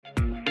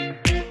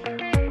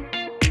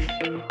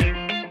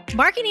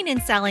Marketing and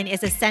selling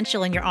is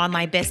essential in your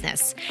online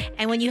business.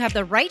 And when you have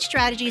the right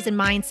strategies and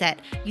mindset,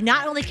 you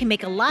not only can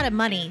make a lot of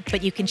money,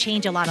 but you can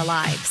change a lot of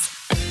lives.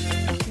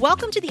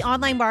 Welcome to the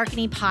Online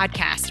Marketing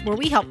Podcast, where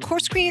we help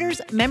course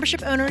creators,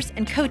 membership owners,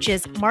 and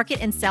coaches market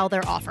and sell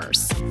their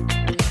offers.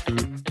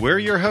 We're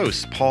your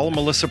hosts, Paul and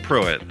Melissa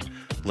Pruitt.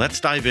 Let's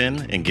dive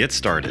in and get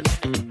started.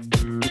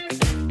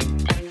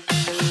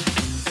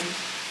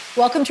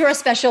 Welcome to our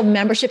special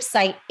membership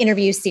site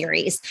interview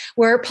series,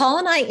 where Paul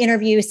and I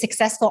interview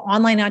successful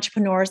online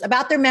entrepreneurs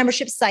about their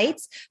membership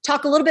sites,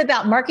 talk a little bit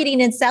about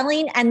marketing and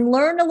selling, and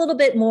learn a little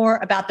bit more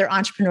about their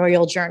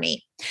entrepreneurial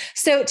journey.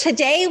 So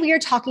today we are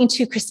talking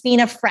to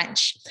Crispina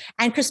French,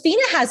 and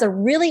Crispina has a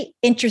really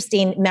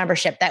interesting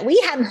membership that we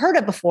hadn't heard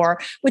of before,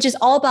 which is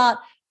all about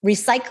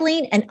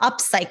recycling and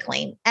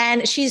upcycling.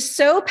 And she's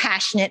so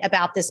passionate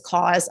about this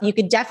cause. You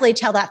could definitely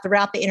tell that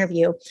throughout the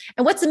interview.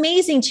 And what's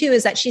amazing too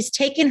is that she's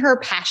taken her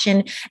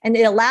passion and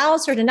it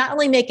allows her to not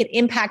only make an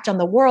impact on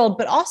the world,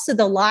 but also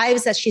the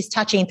lives that she's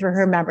touching through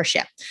her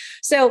membership.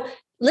 So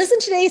listen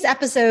to today's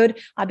episode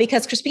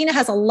because Crispina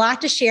has a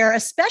lot to share,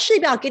 especially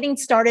about getting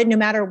started no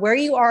matter where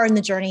you are in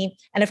the journey.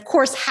 And of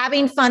course,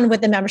 having fun with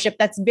the membership.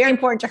 That's very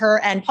important to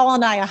her. And Paul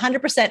and I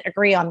 100%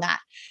 agree on that.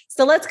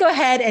 So let's go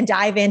ahead and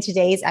dive into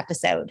today's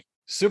episode.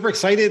 Super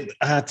excited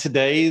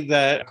today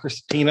that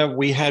Crispina,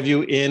 we have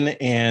you in,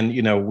 and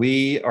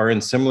we are in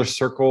similar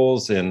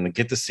circles and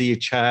get to see you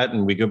chat,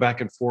 and we go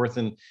back and forth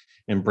and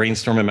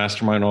brainstorm and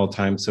mastermind all the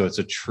time. So it's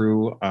a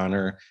true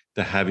honor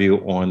to have you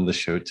on the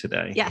show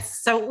today. Yes.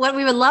 So what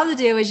we would love to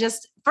do is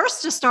just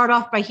start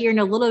off by hearing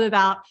a little bit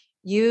about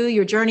you,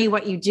 your journey,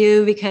 what you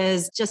do,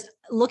 because just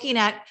looking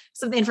at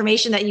some of the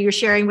information that you're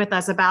sharing with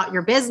us about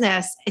your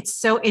business, it's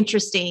so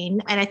interesting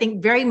and I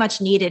think very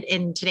much needed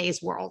in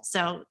today's world.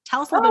 So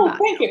tell us a little bit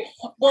about it. Thank you.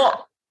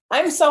 Well,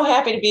 I'm so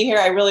happy to be here.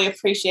 I really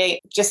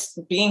appreciate just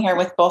being here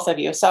with both of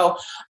you. So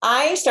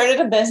I started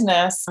a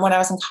business when I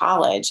was in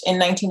college in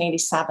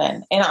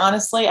 1987. And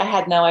honestly, I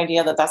had no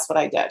idea that that's what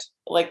I did.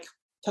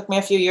 Took me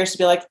a few years to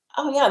be like,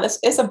 oh yeah, this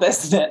is a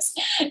business.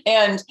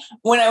 And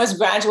when I was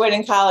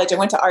graduating college, I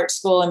went to art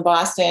school in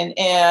Boston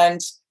and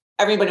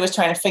everybody was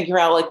trying to figure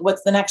out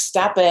what's the next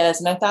step is.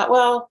 And I thought,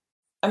 well,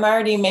 I'm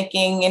already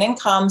making an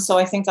income, so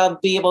I think I'll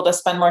be able to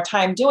spend more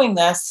time doing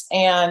this.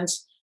 And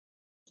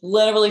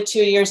literally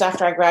 2 years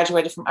after I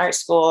graduated from art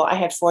school, I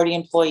had 40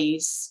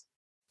 employees.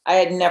 I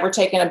had never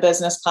taken a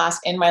business class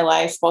in my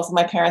life. Both of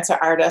my parents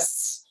are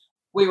artists.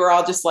 We were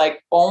all just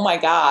like, oh my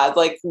God,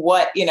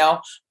 what,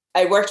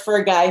 I worked for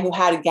a guy who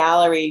had a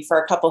gallery for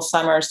a couple of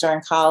summers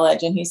during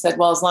college. And he said,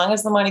 well, as long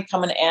as the money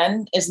coming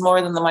in is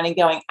more than the money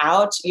going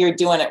out, you're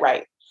doing it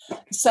right.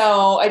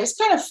 So I just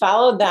kind of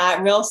followed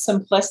that real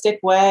simplistic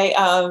way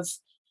of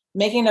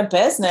making a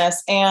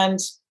business. And,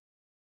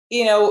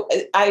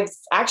 I've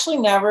actually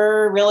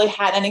never really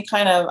had any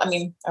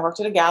I worked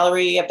at a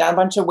gallery. I've done a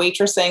bunch of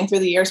waitressing through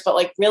the years,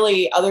 but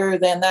really other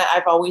than that,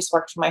 I've always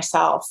worked for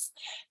myself.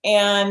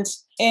 And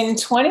in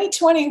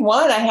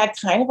 2021, I had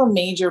kind of a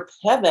major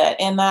pivot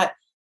in that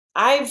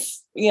I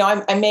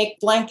make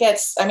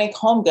blankets, I make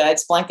home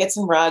goods, blankets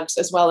and rugs,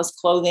 as well as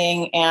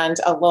clothing and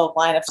a little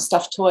line of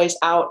stuffed toys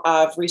out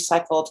of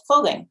recycled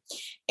clothing.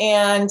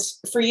 And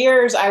for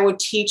years, I would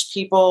teach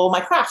people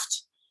my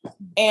craft.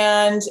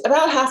 And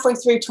about halfway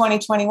through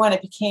 2021,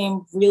 it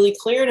became really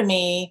clear to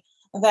me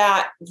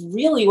that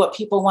really what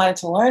people wanted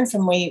to learn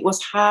from me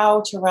was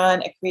how to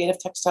run a creative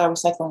textile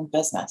recycling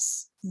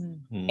business.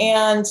 Mm-hmm.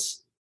 And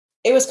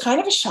it was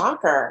kind of a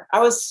shocker.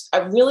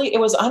 It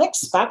was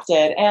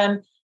unexpected.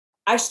 And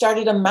I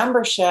started a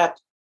membership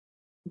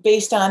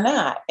based on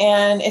that.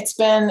 And it's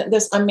been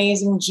this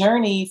amazing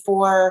journey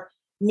for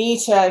me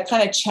to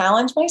kind of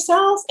challenge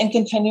myself and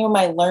continue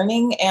my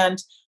learning.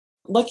 And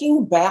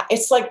looking back,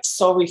 it's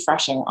so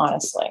refreshing,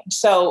 honestly.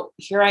 So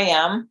here I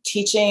am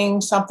teaching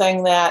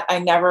something that I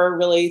never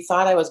really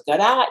thought I was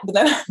good at. But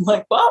then I'm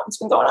like, well, it's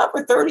been going on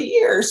for 30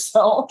 years.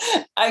 So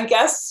I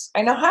guess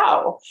I know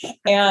how.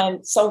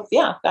 And so,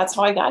 yeah, that's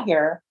how I got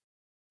here.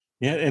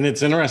 Yeah. And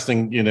it's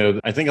interesting,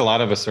 I think a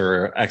lot of us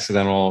are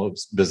accidental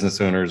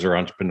business owners or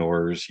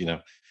entrepreneurs.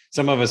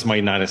 Some of us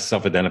might not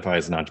self-identify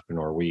as an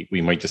entrepreneur.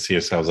 We might just see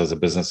ourselves as a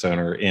business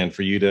owner. And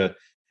for you to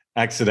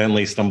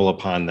accidentally stumble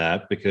upon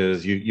that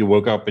because you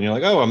woke up and you're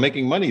like, oh, I'm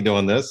making money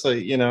doing this. So,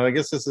 I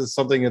guess this is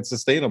something that's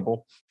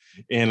sustainable.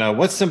 And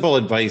what simple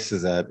advice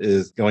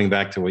is going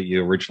back to what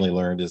you originally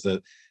learned is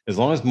that as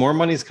long as more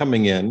money's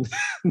coming in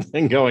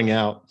than going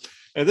out,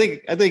 I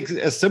think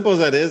as simple as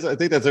that is, I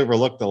think that's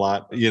overlooked a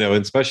lot,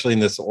 especially in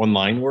this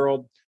online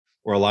world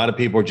where a lot of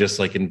people are just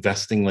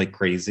investing like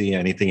crazy,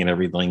 anything and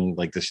everything,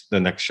 the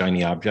next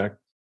shiny object.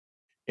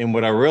 And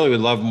what I really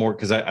would love more,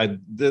 because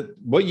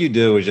what you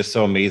do is just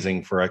so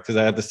amazing because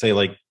I have to say,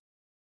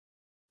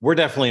 we're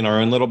definitely in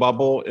our own little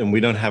bubble and we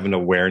don't have an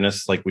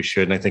awareness like we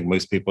should. And I think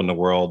most people in the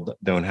world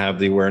don't have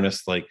the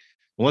awareness.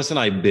 Melissa and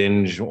I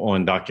binge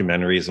on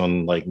documentaries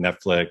on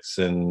Netflix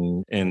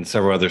and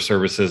several other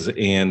services.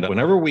 And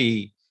whenever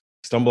we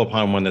stumble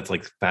upon one that's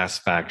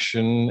fast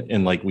fashion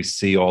and we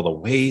see all the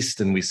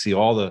waste and we see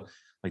all the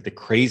like the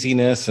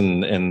craziness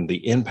and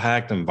the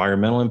impact,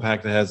 environmental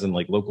impact it has in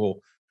like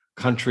local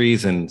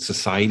countries and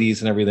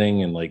societies and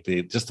everything, and like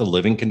the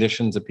living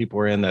conditions that people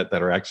are in that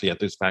are actually at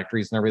those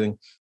factories and everything.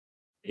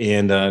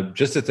 And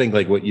just to think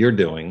like what you're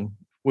doing,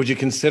 would you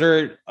consider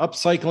it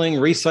upcycling,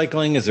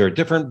 recycling? Is there a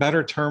different,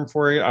 better term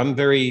for it? I'm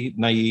very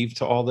naive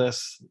to all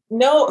this.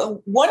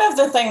 No, one of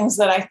the things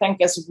that I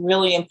think is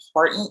really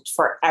important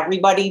for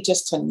everybody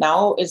just to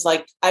know is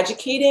like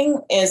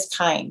educating is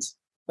kind,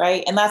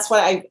 right? And that's what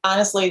I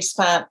honestly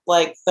spent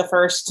like the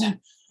first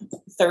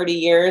 30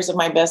 years of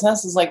my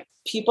business is like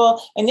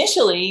people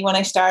initially when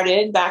I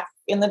started back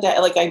in the day,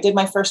 like I did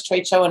my first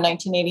trade show in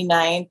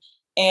 1989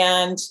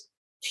 and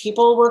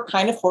people were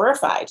kind of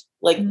horrified.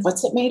 Like,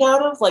 what's it made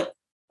out of? Like,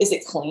 is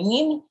it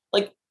clean?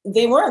 Like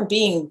they weren't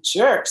being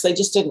jerks. They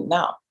just didn't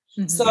know.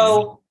 Mm-hmm.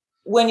 So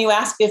when you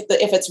ask if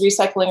it's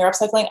recycling or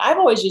upcycling, I've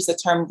always used the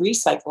term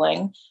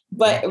recycling,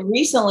 but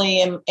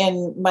recently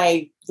in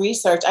my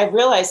research, I've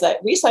realized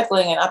that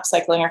recycling and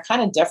upcycling are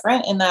kind of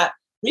different in that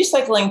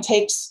recycling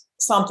takes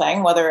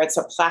something, whether it's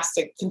a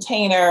plastic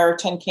container,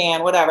 tin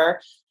can,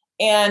 whatever,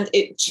 and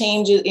it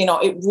changes,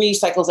 it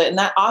recycles it. And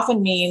that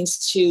often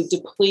means to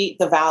deplete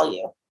the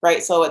value,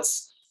 right? So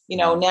it's,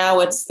 now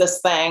it's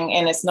this thing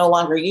and it's no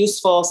longer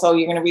useful. So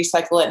you're going to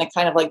recycle it and it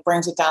kind of like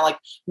brings it down. Like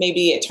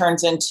maybe it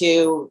turns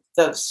into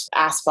the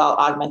asphalt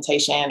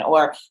augmentation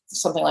or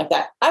something like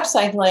that.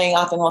 Upcycling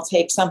often will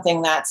take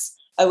something that's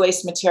a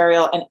waste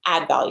material and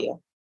add value.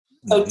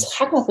 So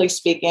technically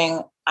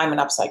speaking, I'm an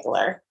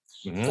upcycler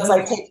because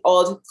I take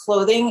old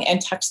clothing and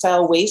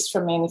textile waste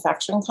from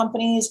manufacturing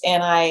companies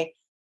and I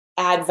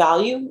add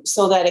value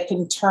so that it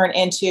can turn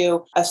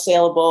into a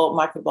saleable,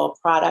 marketable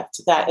product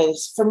that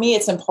is, for me,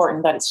 it's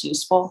important that it's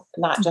useful,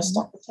 not just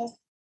decorative.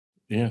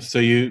 Yeah. So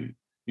you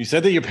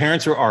said that your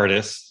parents were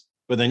artists,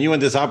 but then you went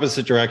this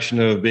opposite direction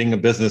of being a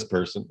business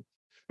person.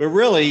 But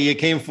really, you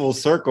came full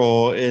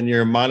circle and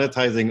you're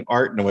monetizing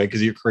art in a way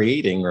because you're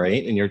creating,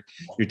 right? And you're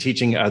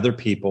teaching other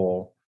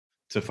people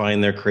to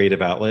find their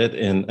creative outlet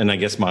and I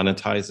guess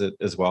monetize it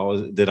as well.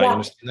 Did I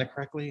understand that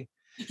correctly?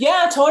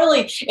 Yeah,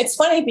 totally. It's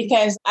funny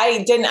because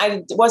I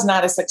was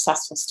not a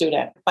successful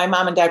student. My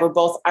mom and dad were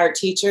both art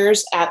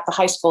teachers at the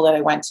high school that I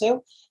went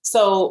to.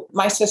 So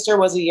my sister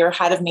was a year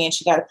ahead of me and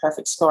she got a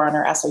perfect score on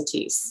her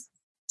SATs.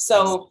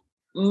 So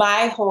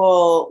my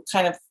whole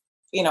kind of,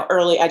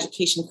 early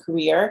education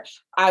career,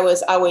 I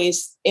was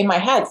always in my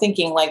head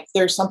thinking like,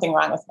 there's something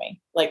wrong with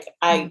me. Like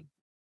I'm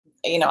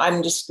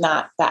just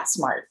not that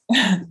smart,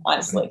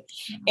 honestly.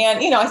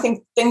 And, I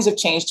think things have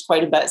changed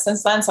quite a bit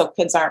since then. So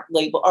kids aren't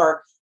labeled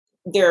or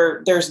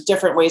there's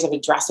different ways of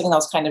addressing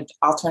those kind of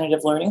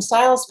alternative learning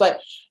styles.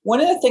 But one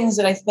of the things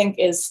that I think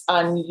is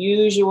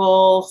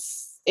unusual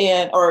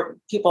or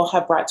people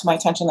have brought to my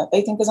attention that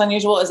they think is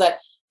unusual is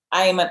that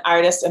I am an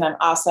artist and I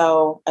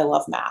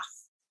love math.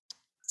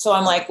 So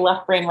I'm like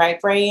left brain,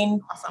 right brain.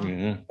 Awesome.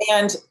 Mm-hmm.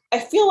 And I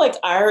feel like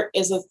art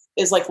is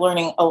like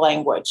learning a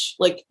language.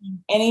 Like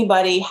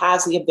anybody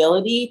has the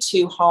ability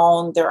to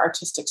hone their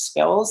artistic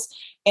skills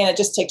and it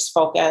just takes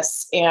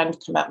focus and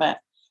commitment.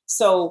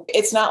 So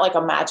it's not like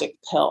a magic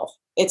pill.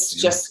 It's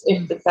just,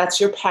 if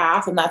that's your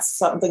path and that's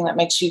something that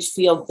makes you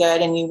feel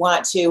good and you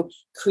want to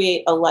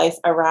create a life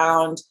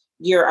around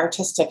your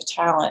artistic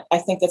talent, I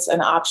think it's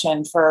an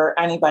option for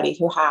anybody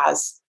who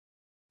has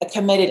a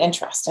committed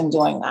interest in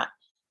doing that.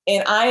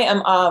 And I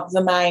am of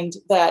the mind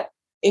that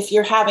if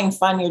you're having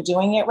fun, you're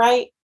doing it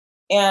right.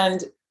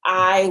 And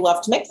I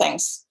love to make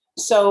things.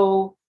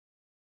 So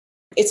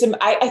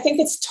I think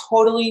it's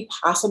totally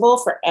possible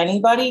for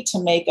anybody to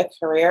make a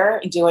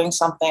career doing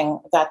something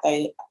that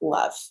they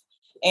love.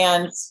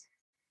 And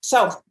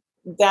so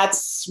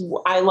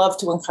I love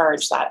to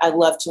encourage that. I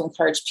love to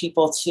encourage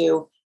people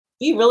to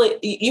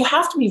you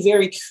have to be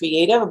very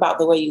creative about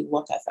the way you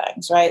look at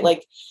things, right?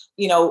 Like,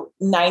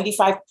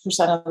 95%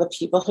 of the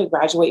people who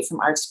graduate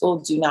from art school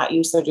do not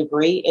use their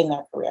degree in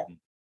their career.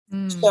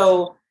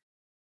 So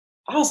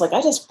I was like,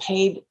 I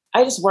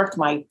just worked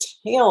my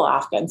tail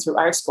off getting through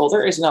art school.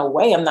 There is no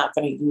way I'm not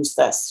going to use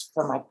this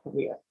for my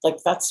career. Like,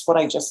 that's what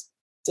I just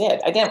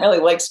did. I didn't really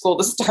like school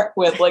to start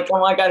with. Like, oh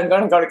my God, I'm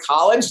going to go to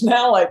college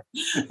now. Like,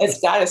 it's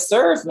got to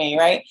serve me,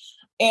 right?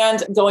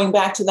 And going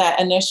back to that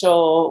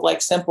initial,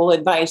 like, simple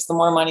advice, the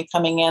more money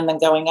coming in than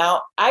going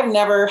out. I've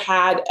never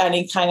had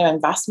any kind of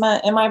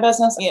investment in my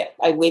business.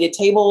 I waited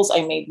tables.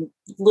 I made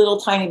little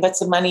tiny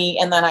bits of money,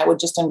 and then I would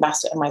just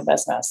invest it in my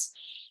business.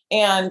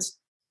 And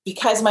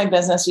because my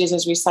business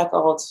uses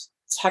recycled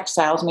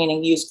textiles,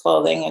 meaning used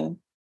clothing,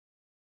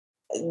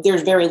 and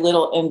there's very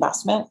little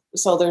investment.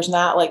 So there's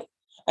not like,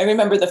 I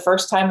remember the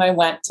first time I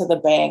went to the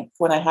bank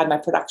when I had my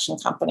production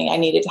company, I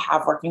needed to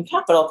have working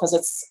capital because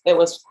it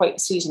was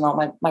quite seasonal.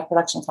 My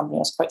production company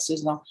was quite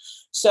seasonal.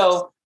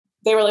 So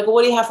they were like, well,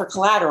 what do you have for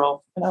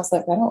collateral? And I was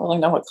like, I don't really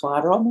know what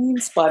collateral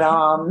means, but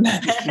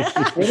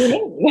what do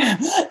you mean?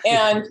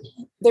 And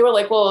they were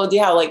like, well, do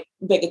you have like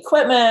big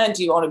equipment?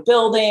 Do you own a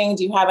building?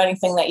 Do you have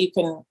anything that you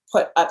can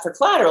put up for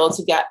collateral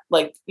to get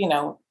like,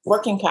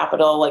 working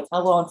capital, like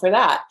a loan for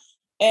that?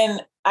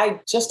 And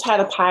I just had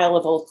a pile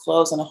of old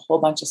clothes and a whole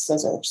bunch of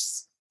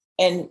scissors.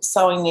 and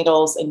sewing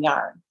needles and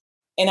yarn.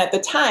 And at the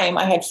time,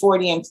 I had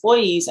 40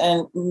 employees,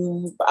 and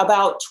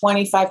about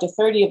 25 to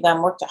 30 of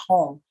them worked at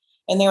home.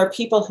 And there were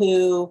people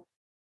who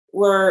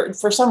were,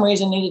 for some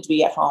reason, needed to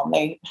be at home.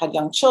 They had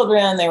young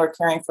children. They were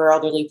caring for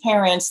elderly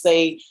parents.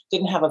 They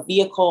didn't have a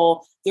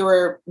vehicle. There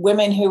were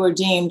women who were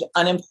deemed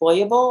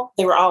unemployable.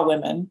 They were all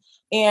women.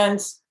 And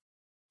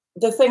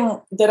the thing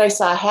that I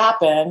saw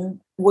happen,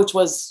 which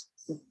was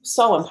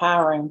so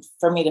empowering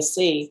for me to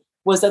see,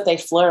 was that they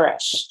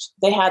flourished.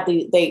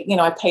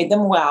 I paid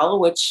them well,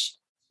 which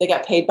they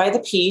got paid by the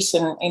piece.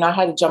 And, I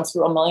had to jump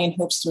through a million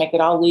hoops to make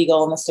it all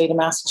legal in the state of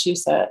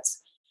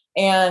Massachusetts.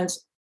 And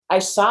I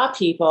saw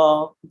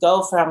people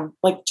go from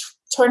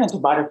turn into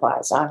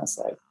butterflies,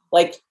 honestly,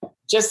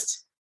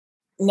 just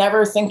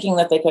never thinking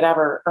that they could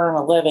ever earn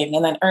a living,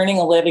 and then earning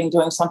a living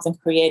doing something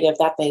creative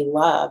that they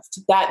loved.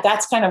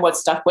 That's kind of what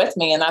stuck with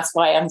me. And that's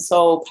why I'm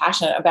so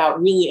passionate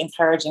about really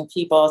encouraging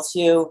people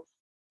to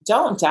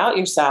don't doubt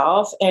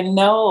yourself and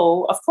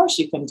know, of course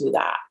you can do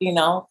that.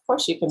 Of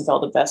course you can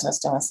build a business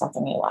doing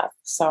something you love.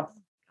 So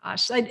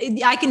gosh,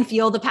 I can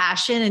feel the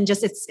passion, and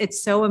just,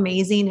 it's so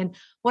amazing. And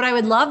what I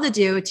would love to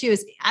do too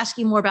is ask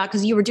you more about,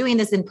 because you were doing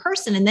this in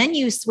person and then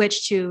you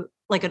switched to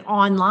an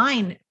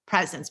online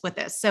presence with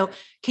this. So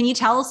can you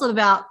tell us a little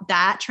about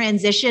that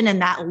transition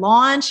and that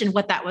launch and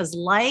what that was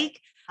like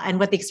and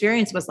what the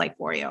experience was like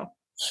for you?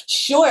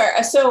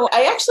 Sure. So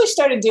I actually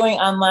started doing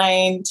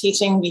online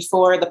teaching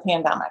before the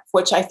pandemic,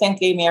 which I think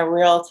gave me a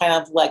real kind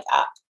of leg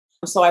up.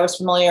 So I was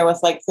familiar with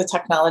the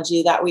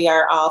technology that we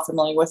are all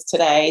familiar with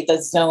today,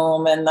 the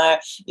Zoom and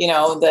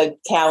the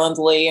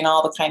Calendly and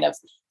all the kind of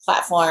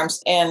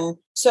platforms. And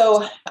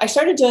so I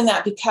started doing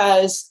that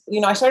because,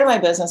 I started my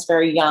business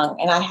very young,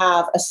 and I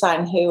have a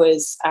son who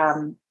is,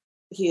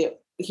 he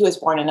was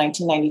born in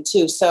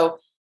 1992. So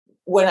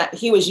when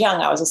he was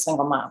young, I was a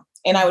single mom,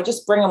 and I would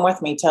just bring him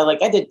with me to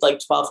I did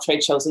 12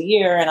 trade shows a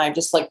year, and I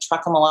just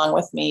truck him along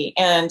with me.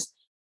 And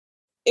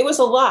it was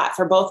a lot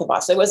for both of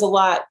us. It was a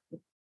lot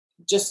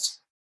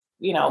just,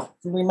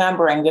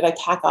 remembering, did I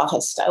pack all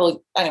his stuff?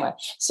 Anyway,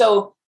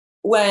 so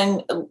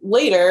when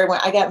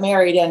I got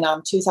married in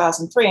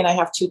 2003, and I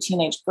have 2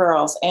 teenage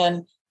girls,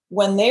 and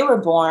when they were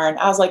born,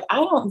 I was like, I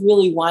don't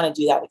really want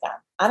to do that again.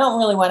 I don't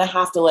really want to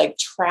have to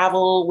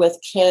travel with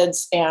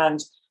kids and,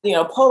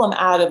 pull them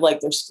out of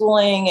their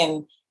schooling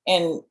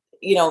and,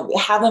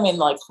 have them in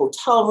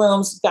hotel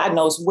rooms, God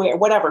knows where,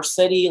 whatever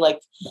city.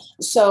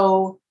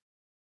 So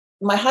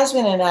my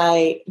husband and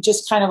I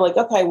just kind of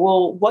okay,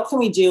 well, what can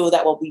we do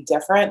that will be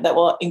different, that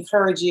will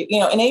encourage you,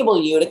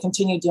 enable you to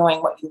continue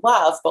doing what you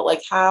love,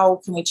 but how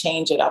can we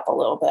change it up a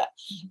little bit?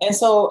 And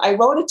so I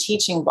wrote a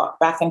teaching book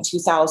back in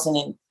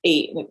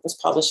 2008, and it was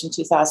published in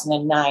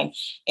 2009.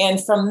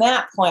 And from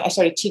that point, I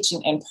started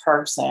teaching in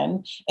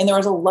person, and there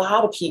was a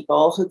lot of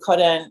people who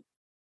couldn't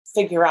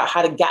figure out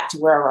how to get to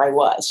wherever I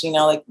was,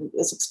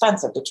 it's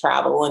expensive to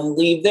travel and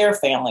leave their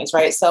families.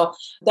 Right. So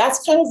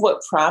that's kind of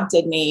what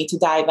prompted me to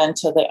dive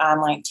into the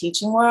online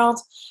teaching world.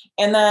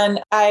 And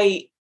then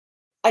I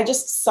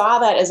just saw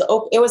that as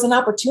it was an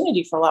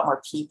opportunity for a lot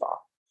more people.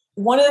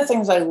 One of the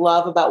things I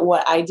love about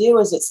what I do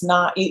is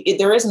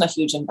there isn't a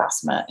huge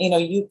investment.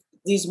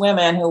 These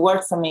women who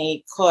work for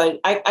me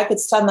I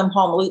could send them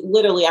home.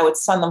 Literally, I would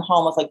send them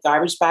home with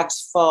garbage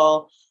bags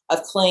full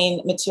of clean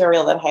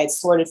material that I had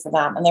sorted for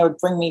them. And they would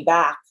bring me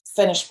back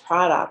finished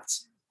product.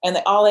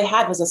 And all they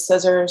had was a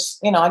scissors.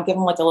 I'd give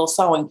them a little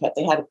sewing kit.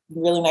 They had a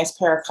really nice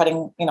pair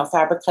of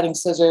fabric cutting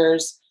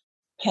scissors,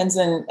 pins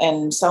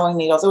and sewing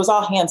needles. It was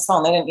all hand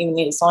sewn. They didn't even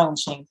need a sewing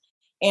machine.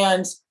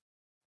 And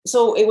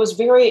so it was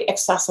very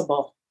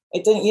accessible.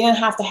 You didn't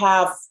have to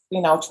have,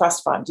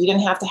 trust fund. You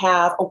didn't have to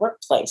have a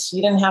workplace.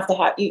 You didn't have to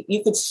have,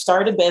 you could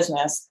start a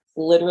business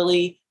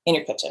literally in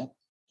your kitchen.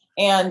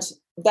 And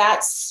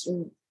that's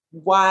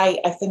why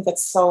I think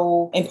it's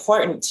so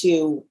important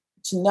to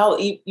know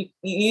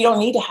you don't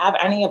need to have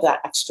any of that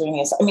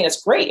extraneous. I mean, it's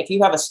great if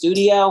you have a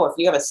studio or if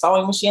you have a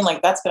sewing machine,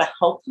 that's going to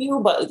help you,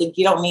 but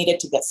you don't need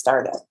it to get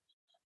started.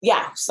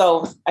 Yeah.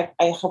 So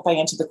I hope I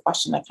answered the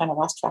question. I kind of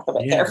lost track of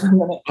it there for a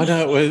minute. Oh,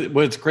 no,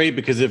 well, it's great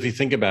because if you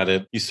think about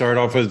it, you start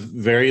off with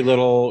very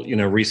little,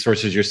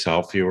 resources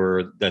yourself. You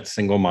were that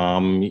single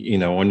mom,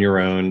 on your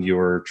own. You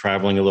were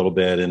traveling a little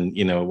bit and,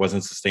 it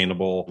wasn't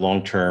sustainable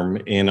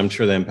long-term. And I'm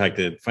sure that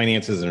impacted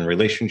finances and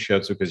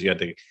relationships because you had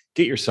to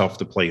get yourself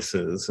to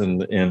places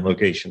and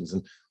locations.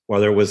 And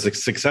whether it was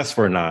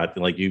successful or not,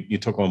 you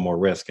took on more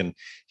risk. And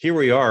here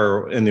we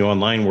are in the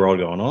online world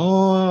going,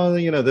 oh,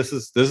 this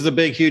is a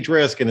big, huge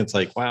risk. And it's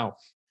wow,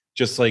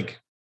 just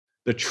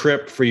the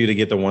trip for you to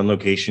get to one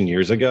location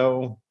years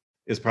ago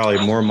is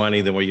probably more money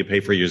than what you pay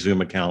for your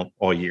Zoom account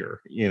all year,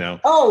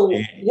 Oh,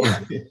 yeah.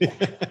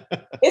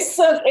 It's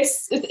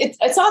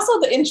also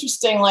the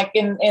interesting,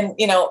 in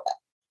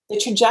the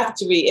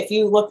trajectory. If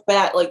you look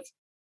back,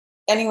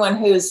 anyone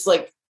who's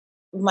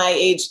my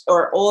age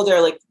or older,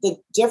 the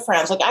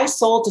difference, I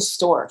sold to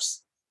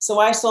stores. So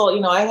I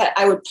sold,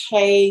 I would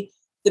pay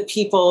the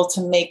people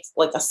to make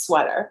a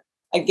sweater.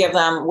 I'd give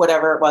them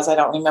whatever it was. I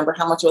don't remember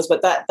how much it was,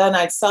 but then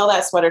I'd sell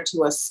that sweater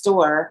to a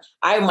store.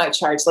 I might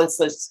charge,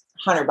 let's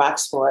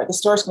 $100 for it. The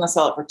store's going to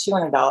sell it for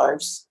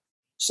 $200.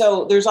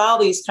 So there's all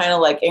these kind of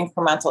like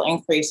incremental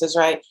increases,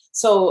 right?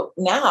 So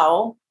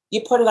now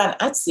you put it on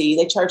Etsy,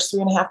 they charge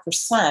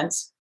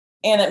 3.5%,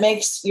 and it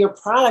makes your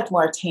product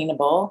more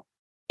attainable.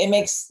 It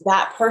makes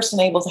that person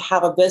able to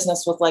have a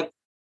business with like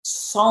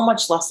so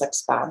much less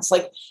expense.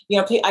 Like,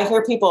 I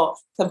hear people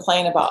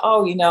complain about,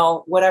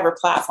 whatever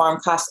platform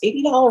costs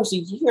 $80 a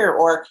year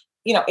or,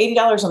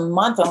 $80 a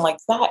month. I'm like,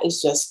 that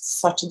is just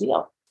such a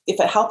deal. If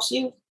it helps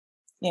you,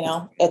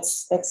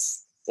 it's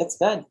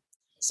good.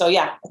 So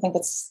yeah, I think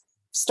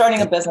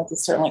starting a business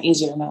is certainly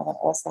easier now than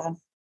it was then.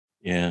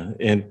 Yeah.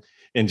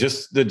 And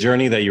just the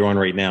journey that you're on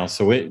right now.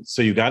 So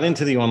you got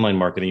into the online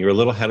marketing, you're a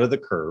little ahead of the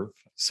curve.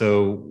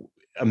 So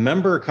a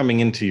member coming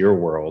into your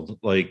world,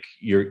 like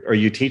are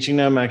you teaching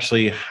them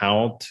actually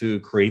how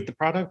to create the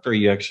product? Or are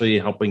you actually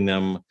helping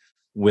them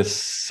with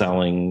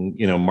selling,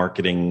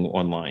 marketing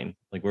online?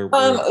 Like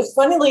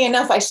funnily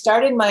enough, I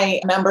started my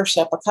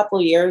membership a couple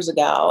of years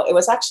ago. It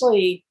was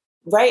actually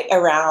right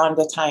around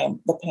the time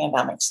the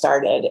pandemic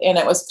started, and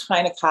it was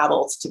kind of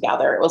cobbled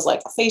together. It was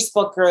like a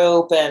Facebook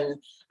group, and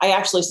I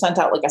actually sent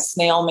out like a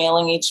snail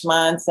mailing each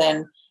month,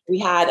 and we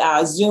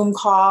had Zoom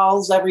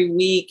calls every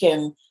week,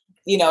 and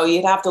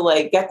you'd have to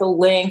like get the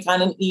link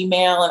on an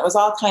email, and it was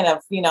all kind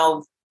of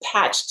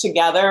patched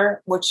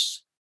together,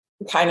 which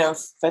kind of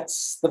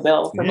fits the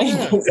bill for me.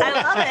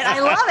 I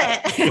love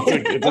it.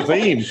 It's a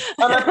theme.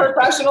 I'm a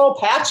professional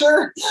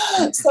patcher.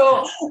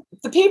 So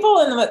the people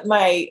in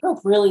my group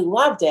really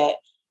loved it.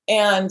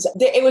 And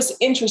it was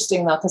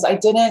interesting though, because I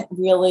didn't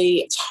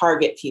really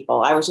target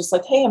people. I was just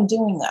like, hey, I'm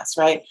doing this,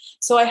 right?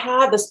 So I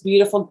had this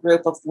beautiful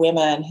group of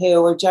women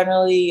who were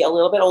generally a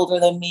little bit older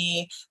than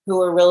me, who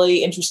were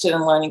really interested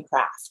in learning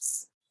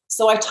crafts.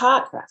 So I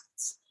taught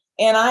crafts.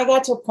 And I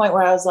got to a point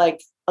where I was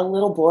like a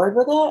little bored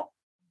with it.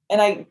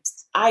 And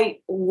I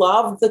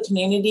loved the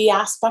community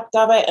aspect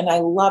of it. And I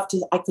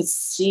could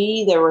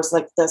see there was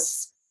like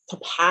this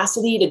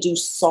capacity to do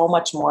so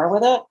much more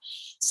with it.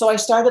 So I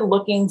started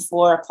looking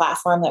for a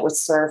platform that would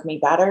serve me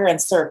better and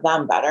serve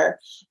them better.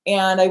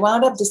 And I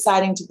wound up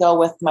deciding to go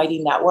with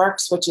Mighty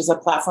Networks, which is a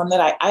platform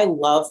that I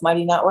love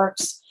Mighty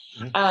Networks.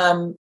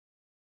 Mm-hmm.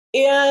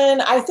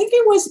 And I think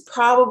it was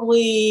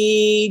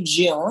probably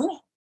June.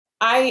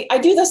 I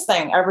do this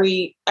thing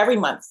every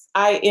month.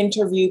 I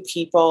interview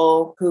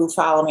people who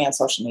follow me on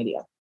social media.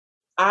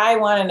 I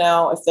want to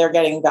know if they're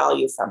getting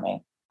value from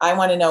me. I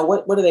want to know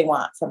what do they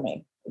want from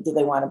me? Do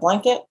they want a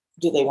blanket?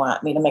 Do they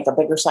want me to make a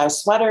bigger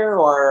size sweater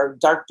or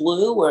dark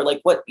blue or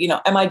like what,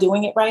 am I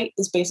doing it right?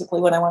 Is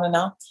basically what I want to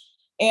know.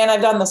 And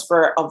I've done this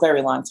for a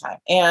very long time.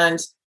 And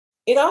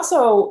it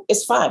also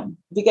is fun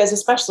because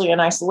especially in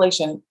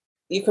isolation,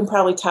 you can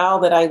probably tell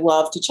that I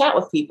love to chat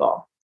with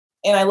people.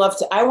 And I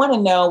want to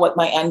know what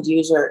my end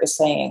user is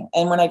saying.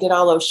 And when I did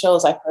all those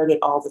shows, I heard it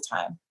all the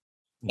time.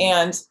 Mm-hmm.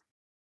 And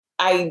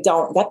I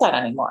don't get that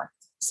anymore.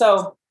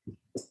 So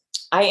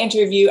I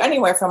interview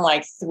anywhere from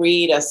like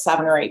 3 to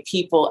 7 or 8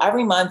 people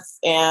every month.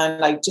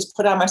 And I just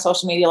put on my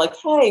social media like,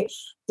 hey,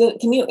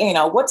 can you,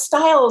 what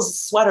styles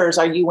sweaters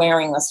are you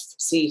wearing this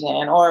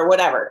season or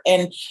whatever?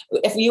 And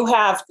if you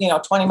have,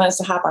 20 minutes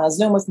to hop on a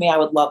Zoom with me, I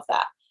would love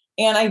that.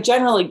 And I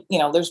generally,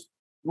 there's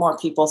more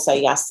people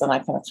say yes than I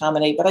can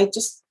accommodate, but I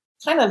just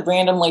kind of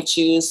randomly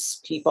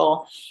choose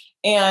people.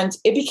 And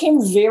it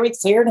became very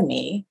clear to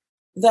me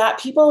that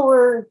people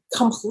were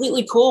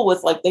completely cool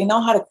with like, they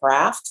know how to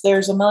craft.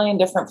 There's a million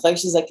different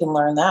places they can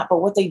learn that.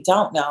 But what they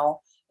don't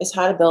know is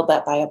how to build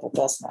that viable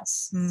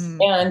business. Mm.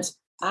 And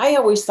I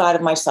always thought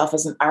of myself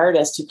as an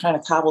artist who kind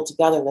of cobbled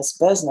together this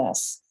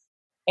business.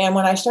 And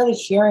when I started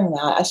hearing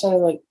that, I started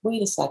like,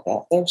 wait a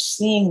second, they're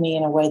seeing me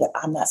in a way that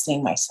I'm not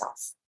seeing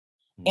myself.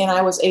 Mm. And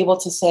I was able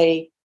to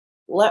say,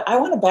 I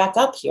want to back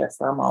up here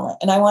for a moment.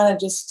 And I want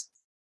to just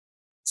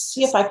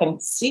see if I can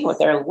see what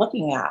they're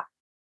looking at.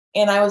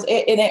 And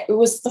it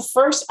was the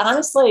first,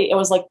 honestly, it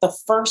was like the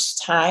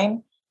first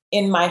time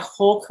in my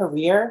whole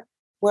career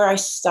where I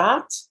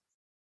stopped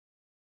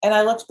and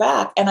I looked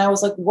back and I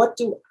was like, what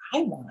do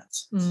I want?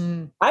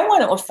 Mm. I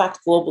want to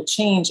affect global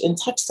change in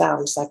textile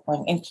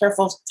recycling and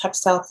careful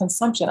textile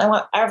consumption. I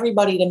want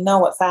everybody to know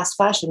what fast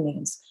fashion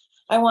means.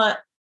 I want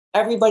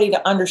everybody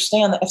to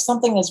understand that if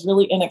something is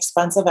really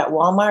inexpensive at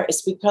Walmart,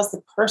 it's because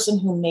the person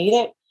who made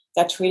it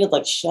got treated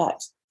like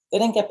shit. They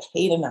didn't get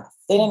paid enough.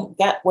 They didn't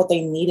get what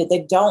they needed.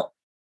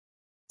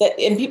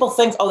 And people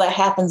think, oh, that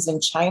happens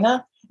in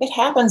China. It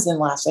happens in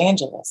Los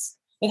Angeles.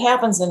 It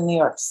happens in New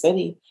York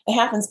City. It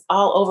happens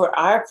all over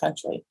our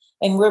country.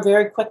 And we're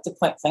very quick to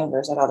point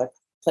fingers at other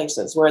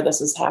places where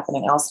this is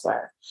happening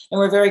elsewhere. And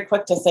we're very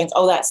quick to think,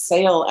 oh, that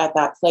sale at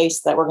that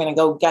place that we're going to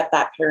go get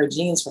that pair of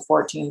jeans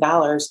for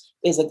 $14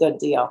 is a good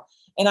deal.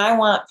 And I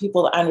want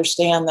people to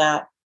understand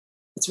that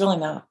it's really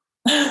not.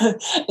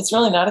 It's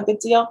really not a good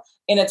deal.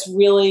 And it's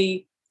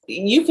really,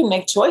 you can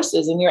make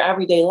choices in your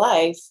everyday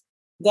life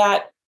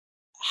that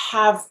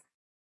have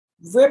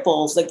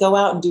ripples that go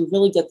out and do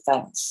really good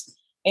things.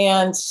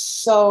 And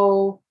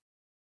so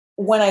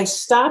when I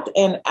stopped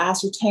and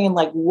ascertained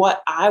like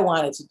what I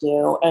wanted to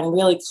do and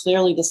really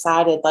clearly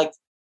decided like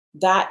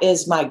that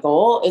is my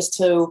goal, is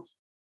to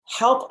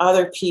help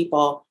other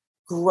people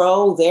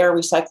grow their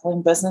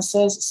recycling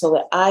businesses so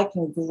that I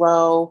can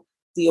grow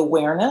the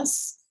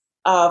awareness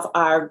of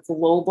our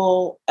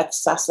global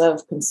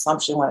excessive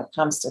consumption when it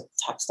comes to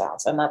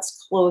textiles. And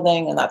that's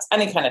clothing, and that's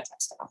any kind of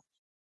textile.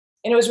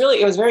 And it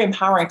was very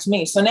empowering to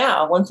me. So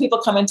now when people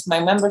come into my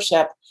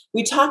membership,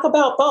 we talk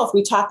about both.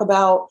 We talk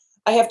about,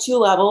 I have 2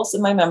 levels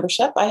in my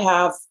membership. I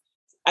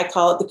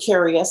call it the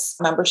Curious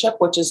membership,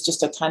 which is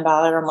just a $10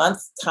 a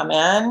month. Come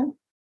in,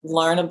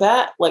 learn a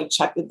bit, like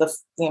check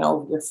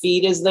your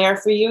feed is there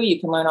for you. You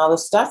can learn all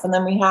this stuff. And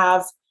then we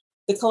have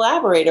the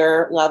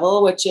Collaborator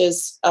level, which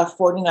is a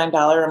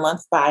 $49 a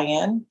month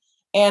buy-in.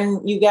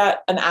 And you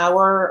get an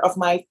hour of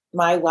my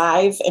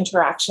live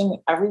interaction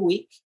every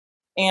week.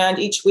 And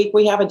each week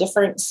we have a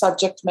different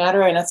subject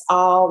matter, and it's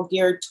all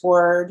geared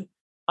toward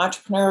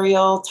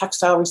entrepreneurial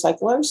textile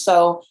recyclers.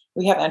 So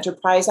we have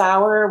Enterprise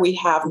Hour, we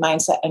have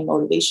Mindset and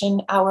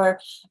Motivation Hour,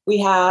 we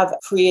have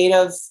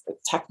Creative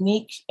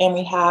Technique, and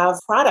we have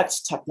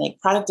Product Technique,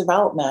 Product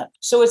Development.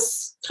 So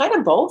it's kind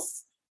of both.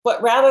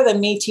 But rather than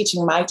me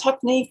teaching my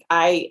technique,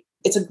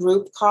 it's a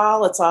group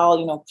call. It's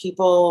all,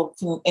 people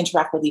can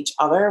interact with each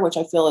other, which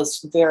I feel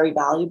is very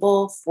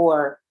valuable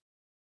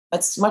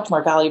it's much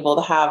more valuable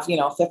to have,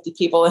 50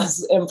 people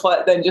as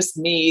input than just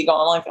me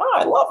going like, oh,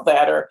 I love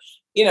that. Or,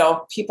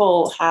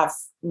 people have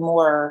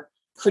more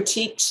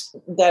critiques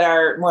that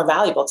are more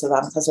valuable to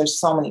them because there's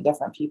so many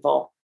different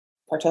people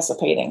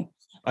participating.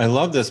 I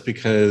love this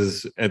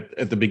because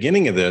at the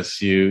beginning of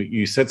this,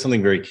 you said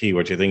something very key,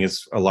 which I think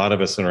is a lot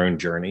of us in our own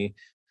journey.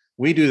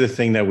 We do the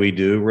thing that we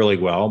do really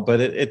well, but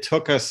it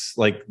took us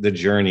like the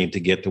journey to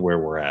get to where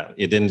we're at.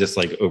 It didn't just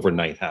like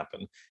overnight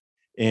happen.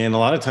 And a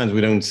lot of times we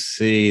don't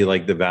see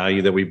like the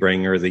value that we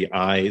bring or the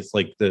eyes,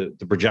 like the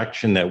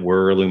projection that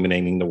we're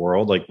illuminating the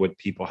world, like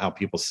how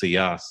people see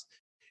us.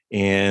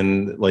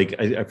 And like,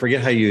 I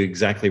forget how you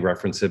exactly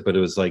reference it, but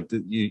it was like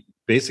you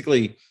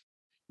basically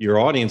your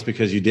audience,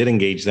 because you did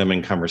engage them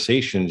in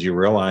conversations, you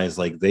realize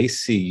like they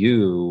see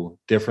you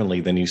differently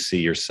than you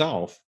see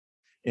yourself.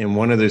 And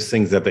one of those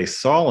things that they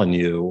saw in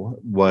you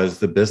was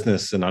the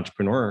business and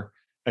entrepreneur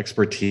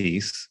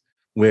expertise,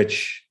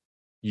 which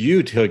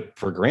you took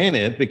for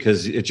granted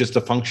because it's just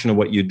a function of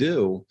what you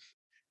do.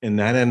 And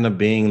that ended up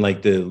being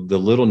like the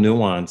little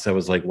nuance that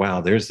was like,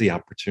 wow, there's the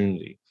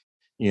opportunity,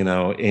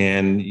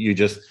 and you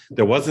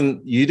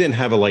didn't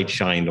have a light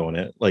shined on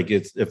it. Like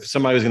if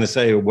somebody was going to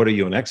say, what are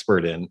you an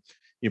expert in?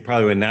 You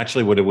probably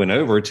would have went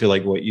over to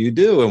like what you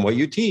do and what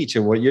you teach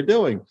and what you're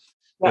doing.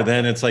 Yeah. But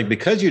then it's like,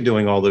 because you're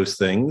doing all those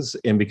things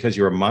and because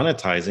you're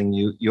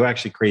monetizing, you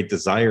actually create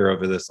desire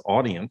over this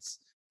audience.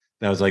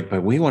 And I was like,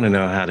 but we want to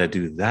know how to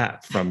do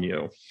that from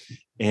you.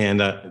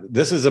 And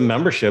this is a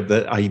membership,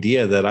 that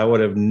idea that I would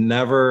have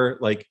never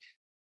like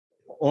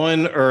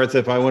on earth,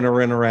 if I went to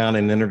run around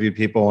and interview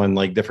people on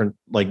like different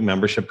like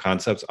membership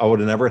concepts, I would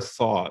have never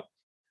thought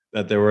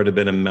that there would have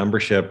been a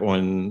membership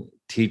on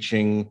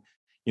teaching,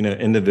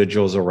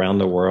 individuals around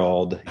the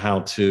world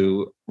how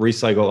to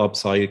recycle,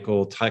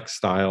 upcycle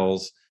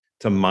textiles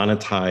to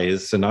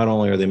monetize. So not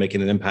only are they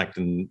making an impact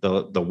in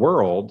the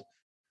world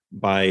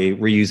by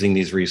reusing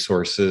these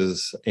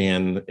resources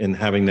and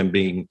having them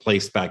being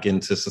placed back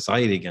into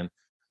society again,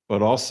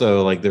 but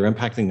also like they're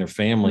impacting their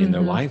family and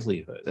their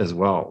livelihood as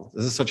well.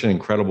 This is such an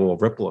incredible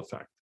ripple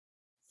effect.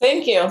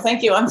 Thank you.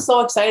 I'm so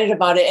excited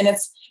about it. And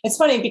it's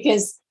funny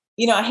because,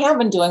 I have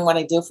been doing what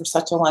I do for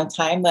such a long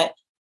time that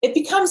it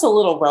becomes a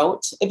little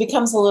rote. It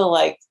becomes a little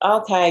like,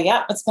 okay,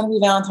 yeah, it's going to be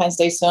Valentine's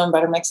Day soon,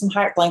 better make some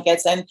heart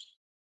blankets. And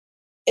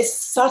it's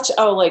such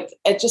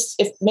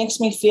it makes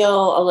me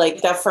feel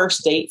like that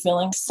first date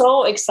feeling,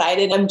 so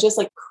excited. I'm just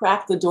like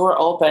crack the door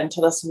open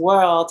to this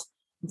world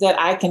that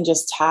I can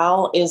just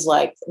tell is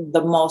like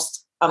the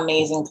most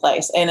amazing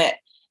place. And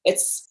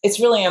it's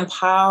really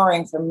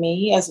empowering for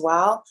me as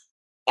well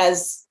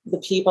as the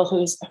people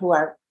who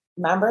are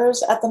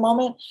members at the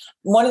moment.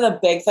 One of the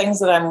big things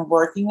that I'm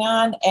working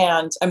on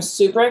and I'm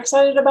super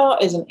excited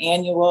about is an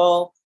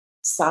annual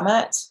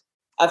summit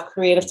of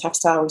creative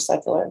textile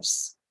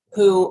recyclers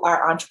who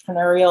are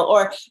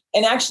entrepreneurial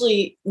and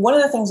actually one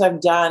of the things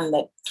I've done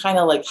that kind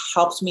of like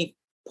helped me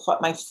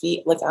put my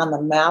feet like on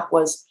the map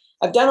was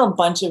I've done a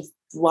bunch of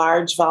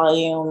large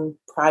volume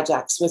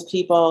projects with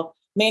people,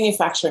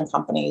 manufacturing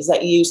companies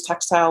that use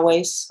textile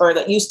waste or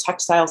that use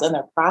textiles in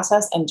their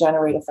process and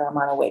generate a fair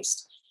amount of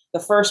waste. The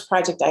first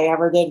project I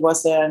ever did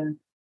was in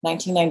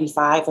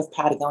 1995 with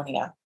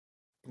Patagonia.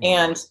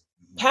 And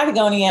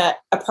Patagonia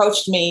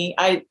approached me.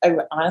 I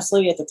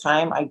honestly, at the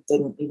time, I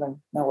didn't even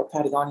know what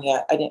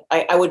Patagonia,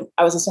 I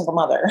was a single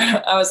mother.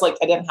 I was like,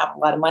 I didn't have a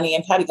lot of money,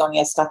 and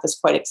Patagonia stuff is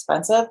quite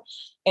expensive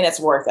and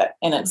it's worth it.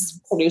 And it's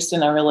produced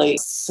in a really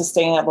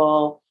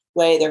sustainable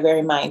way. They're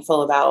very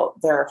mindful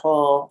about their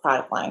whole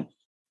product line.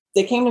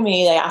 They came to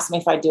me, they asked me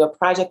if I'd do a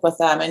project with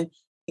them. And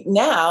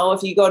now,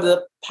 if you go to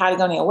the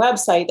Patagonia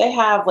website, they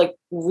have like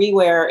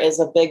rewear is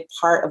a big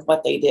part of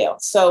what they do.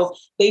 So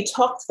they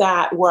took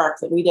that work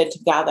that we did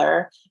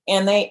together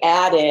and they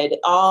added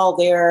all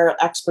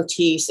their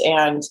expertise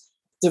and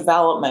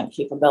development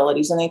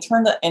capabilities, and they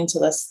turned it into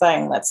this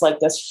thing that's like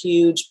this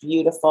huge,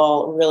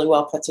 beautiful, really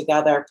well put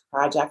together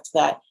project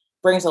that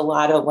brings a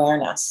lot of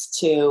awareness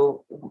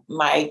to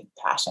my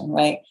passion,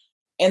 right?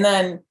 And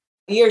then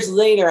years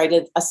later, I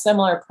did a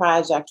similar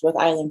project with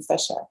Eileen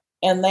Fisher.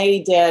 And they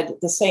did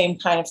the same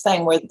kind of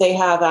thing where they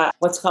have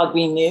what's called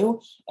Renew.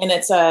 And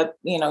it's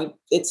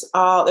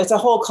it's a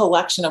whole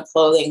collection of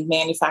clothing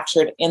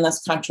manufactured in this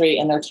country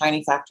in their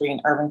tiny factory in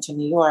Irvington,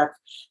 New York,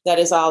 that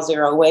is all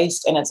zero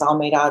waste. And it's all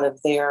made out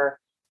of their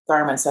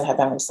garments that have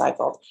been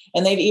recycled.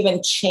 And they've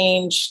even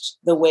changed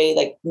the way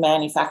they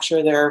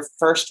manufacture their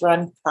first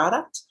run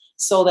product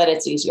so that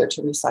it's easier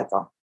to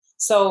recycle.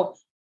 So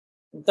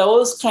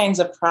those kinds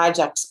of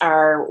projects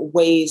are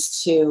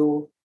ways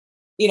to,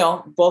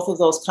 both of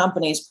those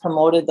companies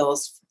promoted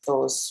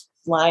those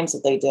lines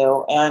that they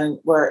do and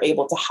were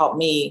able to help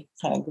me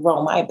kind of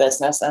grow my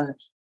business, and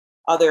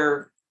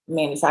other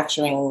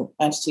manufacturing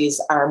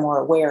entities are more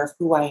aware of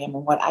who I am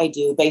and what I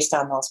do based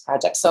on those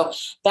projects. So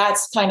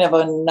that's kind of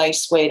a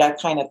nice way to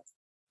kind of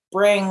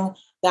bring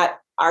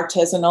that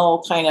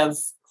artisanal kind of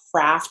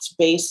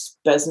craft-based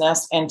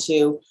business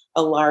into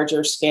a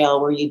larger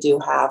scale where you do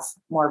have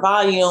more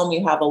volume,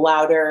 you have a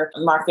louder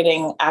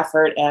marketing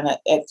effort, and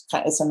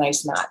it's a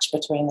nice match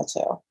between the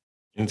two.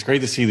 And it's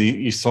great to see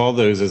you saw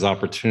those as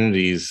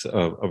opportunities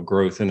of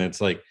growth. And it's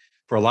like,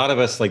 for a lot of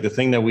us, like the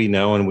thing that we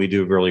know and we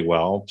do really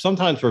well,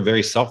 sometimes we're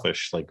very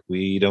selfish. Like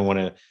we don't want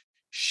to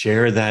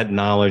share that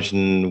knowledge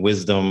and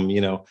wisdom,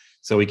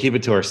 so we keep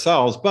it to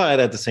ourselves. But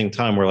at the same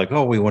time, we're like,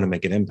 oh, we want to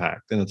make an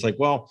impact. And it's like,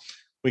 well,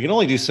 we can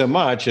only do so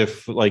much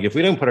if we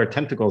don't put our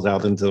tentacles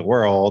out into the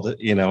world,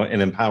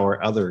 and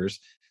empower others,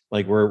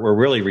 like we're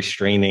really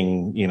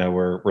restraining,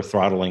 we're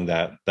throttling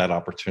that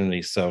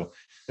opportunity. So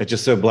it's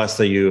just so blessed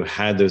that you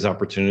had those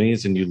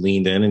opportunities and you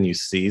leaned in and you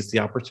seized the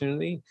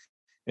opportunity.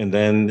 And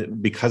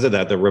then because of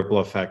that, the ripple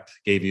effect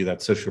gave you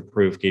that social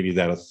proof, gave you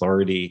that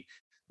authority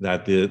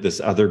that this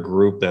other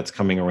group that's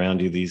coming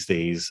around you these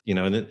days,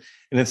 and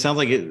it sounds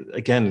like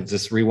it's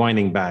just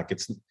rewinding back.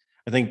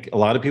 I think a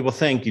lot of people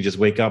think you just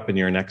wake up and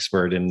you're an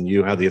expert and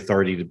you have the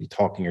authority to be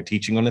talking or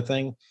teaching on a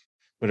thing,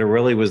 but it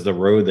really was the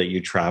road that you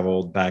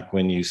traveled back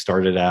when you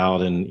started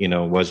out, and,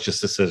 was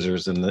just the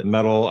scissors and the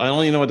metal. I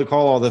don't even know what to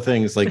call all the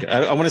things. Like,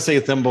 I want to say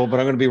a thimble, but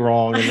I'm going to be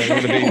wrong. And I'm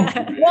going to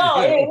be,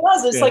 no, it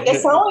was. It's like a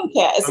sewing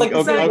kit. It's like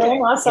a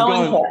grandma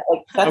sewing kit.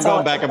 Like, I'm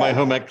going back in my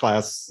home ec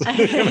class back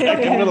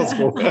in middle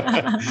school.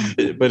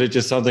 But it's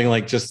just something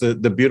like just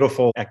the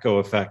beautiful echo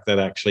effect that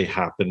actually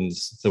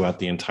happens throughout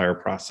the entire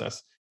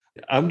process.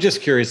 I'm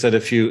just curious that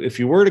if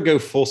you were to go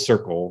full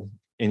circle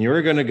and you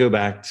were going to go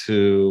back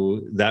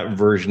to that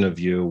version of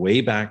you way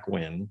back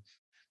when,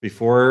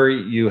 before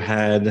you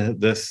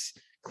had this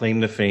claim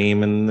to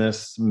fame and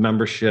this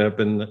membership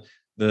and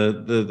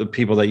the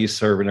people that you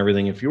serve and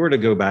everything, if you were to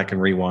go back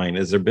and rewind,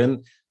 has there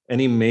been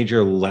any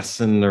major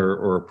lesson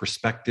or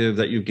perspective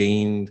that you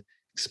gained,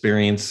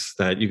 experience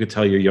that you could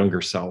tell your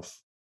younger self?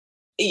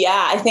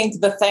 Yeah, I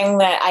think the thing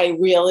that I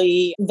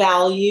really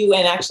value,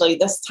 and actually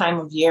this time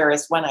of year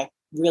is when I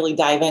really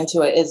dive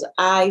into it, is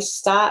I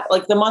stopped,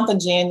 like the month of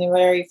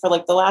January for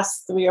like the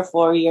last 3 or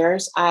 4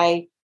 years,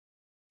 I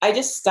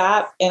just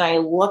stop and I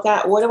look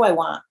at, what do I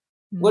want?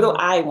 Mm-hmm. What do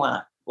I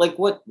want? Like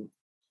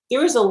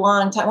there was a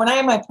long time when I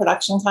had my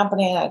production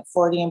company, I had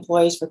 40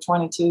 employees for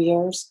 22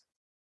 years.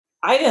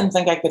 I didn't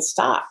think I could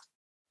stop.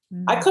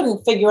 Mm-hmm. I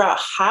couldn't figure out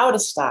how to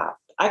stop.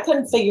 I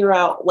couldn't figure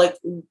out, like,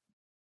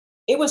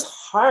 it was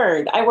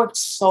hard. I worked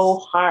so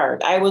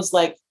hard. I was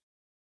like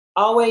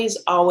always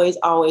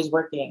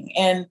working.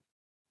 And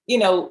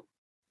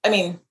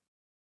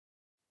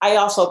I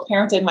also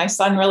parented my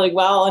son really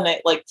well. And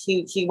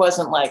he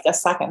wasn't like a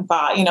second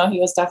thought, he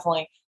was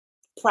definitely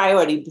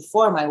priority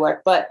before my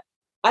work, but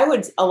I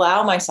would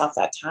allow myself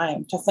that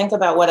time to think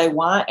about what I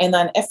want. And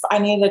then if I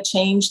need to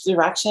change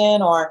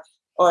direction or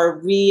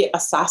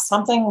reassess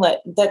something,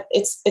 that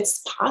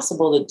it's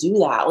possible to do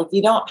that. Like,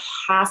 you don't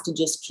have to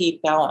just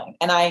keep going.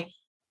 And I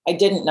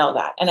didn't know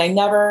that. And I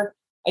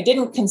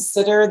didn't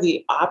consider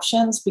the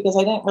options because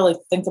I didn't really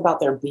think about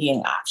there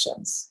being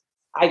options.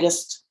 I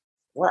just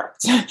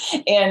worked.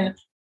 And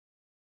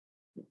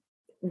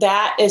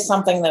that is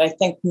something that I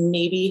think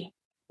maybe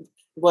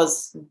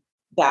was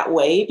that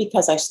way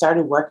because I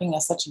started working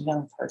as such a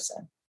young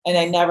person. And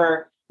I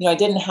never, I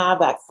didn't have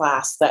that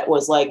class that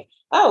was like,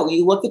 oh,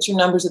 you look at your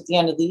numbers at the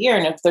end of the year,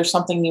 and if there's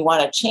something you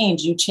want to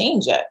change, you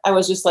change it. I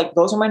was just like,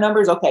 those are my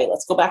numbers. Okay,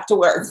 let's go back to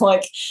work.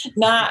 Like,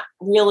 not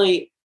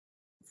really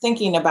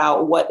thinking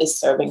about what is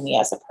serving me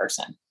as a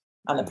person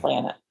on the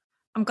planet.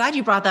 I'm glad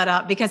you brought that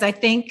up because I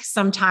think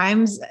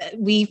sometimes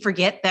we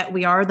forget that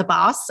we are the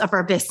boss of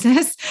our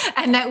business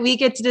and that we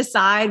get to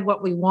decide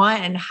what we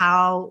want and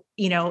how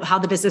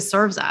the business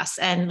serves us.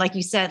 And like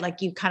you said, like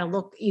you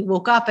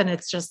woke up and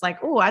it's just like,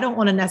 oh, I don't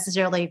want to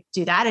necessarily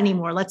do that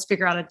anymore. Let's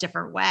figure out a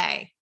different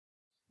way.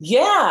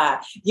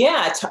 Yeah,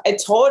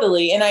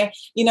 totally. And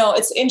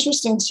it's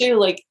interesting too,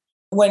 like,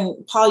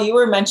 when Paul, you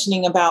were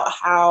mentioning about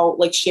how,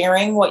 like,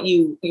 sharing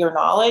your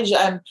knowledge.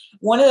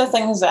 One of the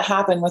things that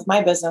happened with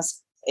my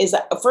business is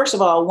that, first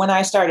of all, when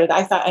I started,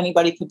 I thought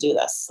anybody could do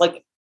this.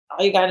 Like,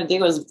 all you got to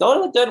do is go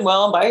to the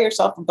Goodwill and buy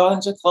yourself a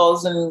bunch of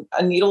clothes and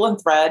a needle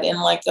and thread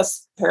and like a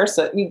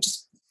parasite. You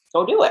just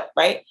go do it.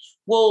 Right.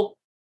 Well,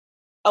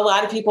 a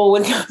lot of people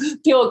would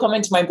come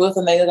into my booth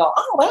and they go,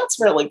 "Oh, that's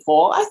really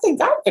cool. I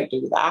think I could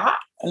do that."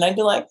 And I'd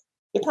be like,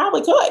 "You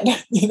probably could,"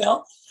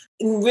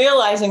 And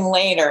realizing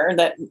later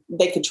that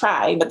they could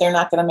try, but they're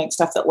not going to make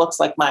stuff that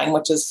looks like mine,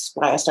 which is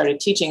why I started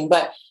teaching.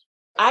 But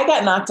I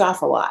got knocked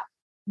off a lot.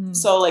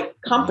 So like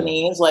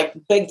companies, like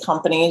big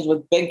companies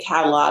with big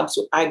catalogs,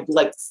 I'd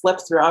like flip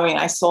through. I mean,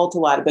 I sold to a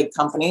lot of big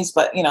companies,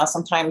 but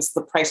sometimes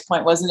the price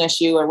point was an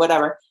issue or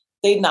whatever.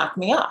 They'd knock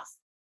me off.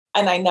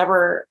 And I didn't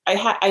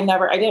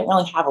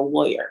really have a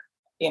lawyer.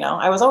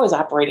 I was always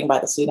operating by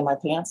the seat of my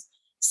pants.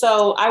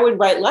 So I would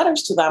write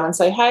letters to them and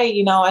say,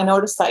 "Hey, I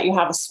noticed that you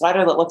have a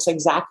sweater that looks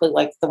exactly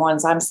like the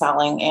ones I'm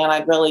selling. And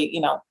I'd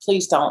really,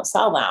 please don't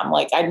sell them."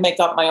 Like I'd make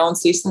up my own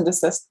cease and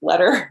desist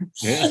letter.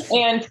 Yeah.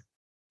 And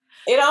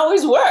it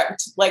always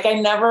worked. Like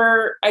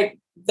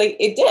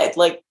it did.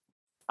 Like,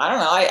 I don't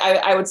know.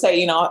 I would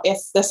say, if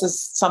this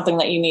is something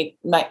that you need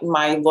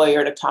my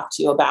lawyer to talk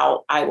to you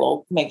about, I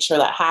will make sure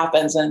that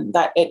happens. And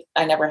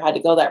I never had to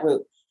go that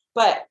route.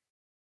 But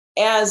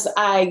as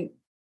I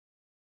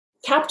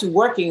kept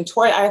working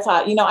toward it, I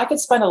thought, I could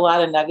spend a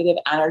lot of negative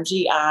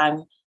energy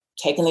on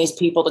taking these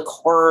people to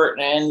court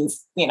and,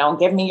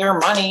 give me your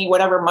money,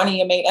 whatever money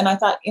you made. And I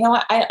thought,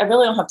 what, I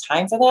really don't have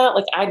time for that.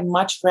 Like, I'd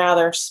much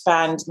rather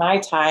spend my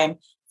time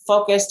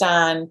focused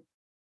on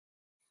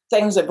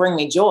things that bring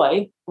me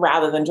joy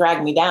rather than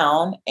drag me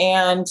down.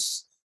 And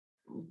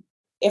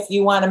if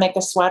you want to make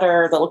a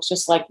sweater that looks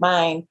just like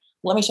mine,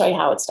 let me show you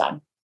how it's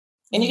done.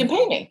 And you can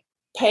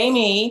pay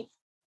me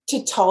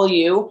to tell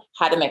you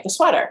how to make a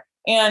sweater.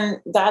 And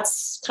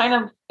that's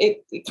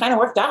it kind of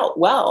worked out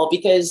well,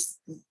 because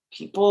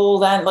people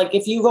then, like,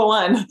 if you go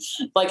on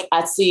like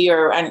Etsy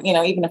and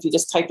even if you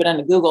just type it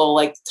into Google,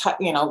 like,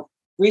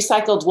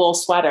 recycled wool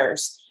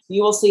sweaters,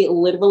 you will see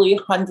literally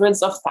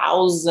hundreds of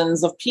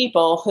thousands of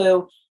people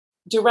who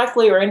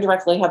directly or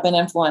indirectly have been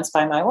influenced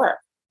by my work.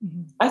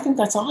 Mm-hmm. I think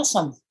that's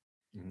awesome.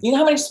 Mm-hmm. You know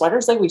how many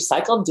sweaters they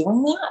recycled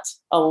doing that?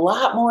 A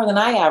lot more than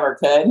I ever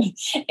could.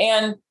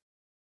 And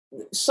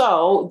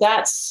so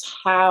that's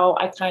how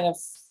I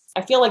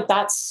feel like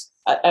that's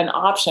an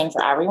option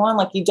for everyone.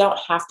 Like, you don't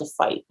have to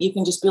fight. You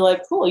can just be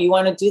like, cool, you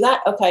want to do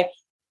that? Okay.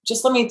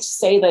 Just let me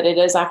say that it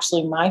is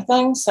actually my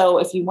thing. So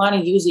if you want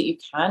to use it, you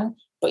can,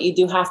 but you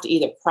do have to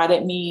either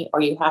credit me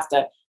or you have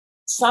to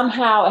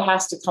somehow, it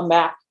has to come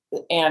back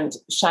and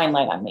shine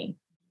light on me.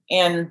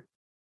 And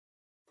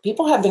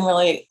people have been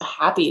really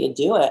happy to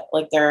do it.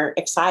 Like, they're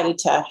excited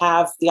to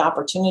have the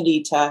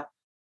opportunity to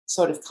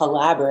sort of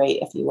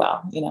collaborate, if you will,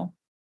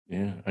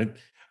 Yeah.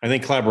 I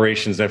think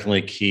collaboration is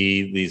definitely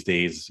key these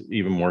days,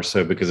 even more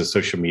so because of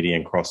social media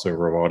and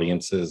crossover of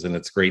audiences. And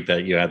it's great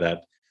that you had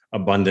that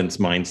abundance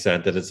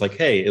mindset that it's like,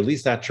 hey, at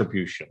least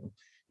attribution,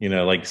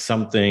 like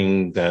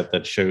something that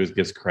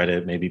gives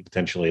credit, maybe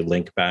potentially a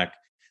link back.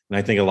 And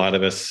I think a lot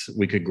of us,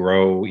 we could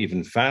grow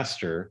even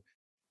faster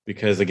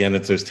because, again,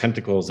 it's those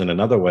tentacles in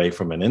another way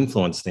from an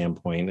influence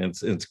standpoint. And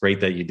it's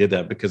great that you did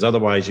that, because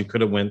otherwise you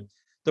could have went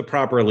the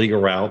proper legal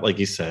route, like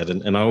you said.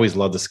 And I always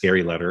love the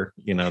scary letter,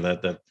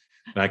 that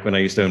back when I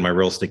used to own my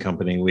real estate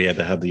company, we had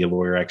to have the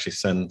lawyer actually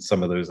send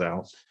some of those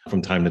out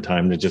from time to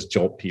time to just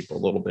jolt people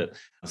a little bit.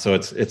 So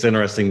it's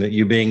interesting that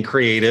you being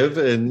creative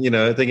and,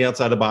 thinking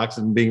outside the box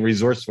and being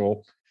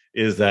resourceful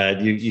is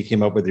that you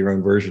came up with your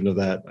own version of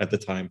that at the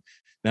time.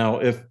 Now,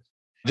 if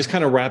just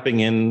kind of wrapping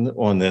in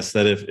on this,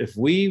 that if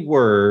we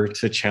were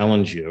to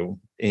challenge you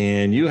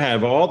and you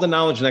have all the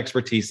knowledge and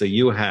expertise that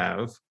you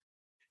have,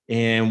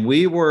 and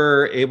we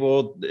were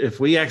able, if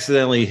we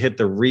accidentally hit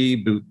the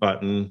reboot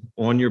button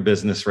on your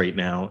business right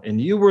now, and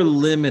you were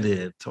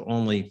limited to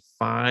only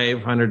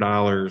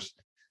 $500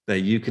 that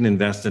you can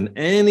invest in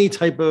any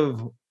type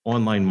of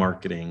online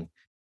marketing,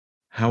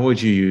 how would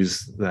you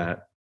use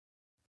that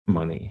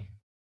money?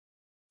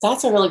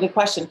 That's a really good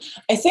question.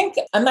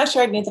 I'm not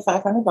sure I'd need the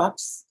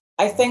 $500.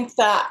 I think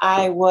that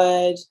I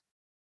would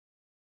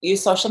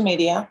use social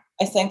media.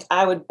 I think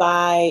I would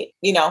buy,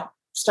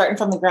 starting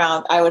from the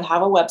ground, I would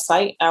have a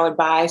website. I would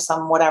buy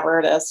some, whatever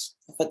it is,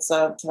 if it's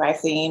a Thrive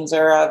Themes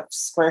or a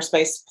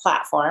Squarespace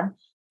platform.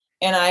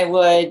 And I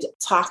would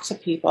talk to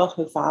people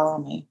who follow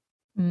me.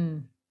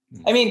 Mm.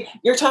 I mean,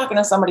 you're talking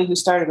to somebody who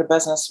started a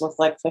business with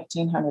like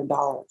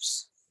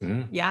 $1,500.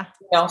 Mm. Yeah.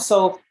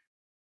 So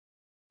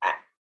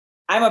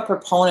I'm a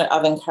proponent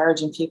of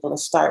encouraging people to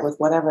start with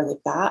whatever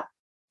they've got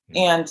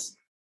and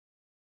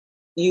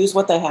use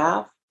what they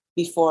have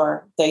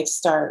before they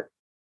start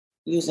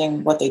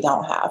using what they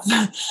don't have.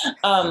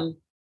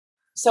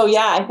 So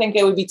yeah, I think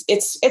it would be,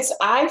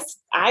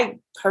 I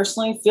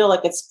personally feel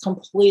like it's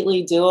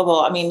completely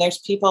doable. I mean, there's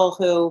people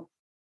who,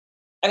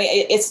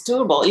 it's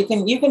doable.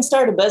 You can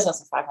start a business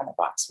with $500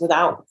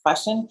 without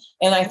question.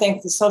 And I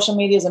think the social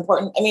media is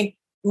important. I mean,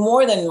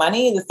 more than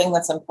money, the thing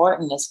that's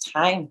important is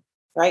time,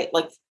 right?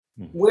 Like,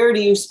 where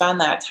do you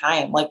spend that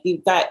time? Like,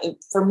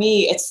 for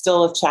me, it's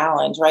still a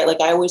challenge, right? Like,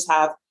 I always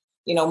have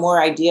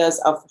more ideas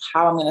of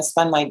how I'm going to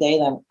spend my day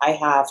than I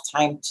have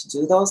time to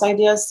do those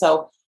ideas.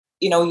 So,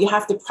 you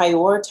have to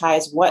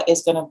prioritize what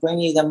is going to bring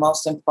you the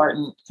most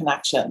important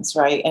connections,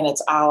 right? And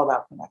it's all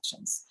about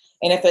connections.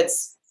 And if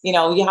it's,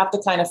 you have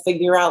to kind of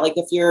figure out, like,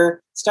 if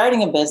you're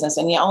starting a business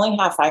and you only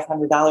have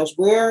 $500,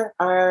 where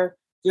are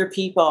your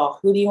people?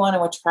 Who do you want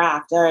to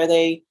attract? Are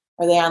they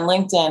on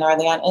LinkedIn? Are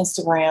they on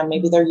Instagram?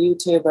 Maybe they're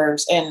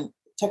YouTubers and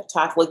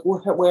TikTok, like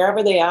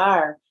wherever they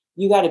are,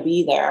 you got to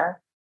be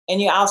there. And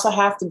you also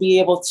have to be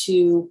able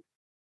to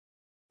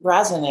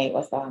resonate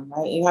with them,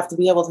 right? You have to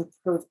be able to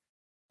prove,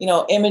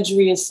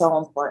 imagery is so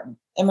important.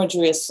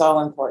 Imagery is so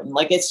important.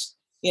 Like it's,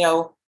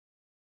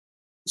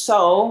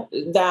 so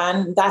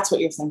then that's what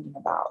you're thinking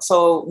about.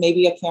 So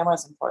maybe a camera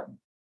is important.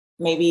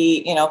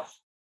 Maybe,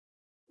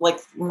 like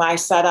my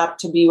setup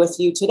to be with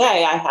you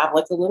today, I have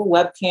like a little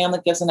webcam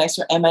that gives a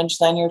nicer image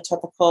than your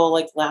typical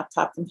like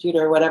laptop computer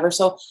or whatever.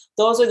 So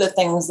those are the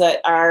things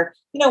that are,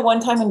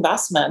 one-time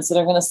investments that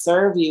are going to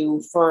serve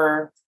you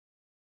for,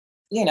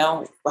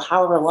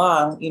 however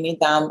long you need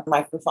them,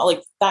 microphone,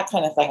 like that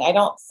kind of thing. I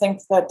don't think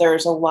that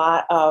there's a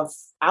lot of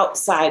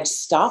outside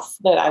stuff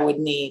that I would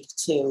need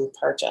to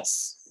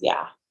purchase.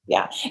 Yeah.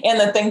 Yeah. And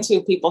the thing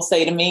too, people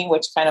say to me,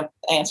 which kind of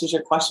answers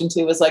your question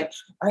too, is like,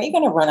 are you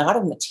going to run out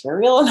of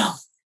material?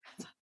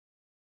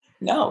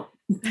 No,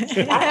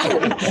 actually,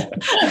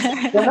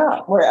 we're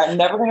not. I'm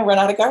never going to run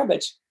out of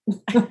garbage.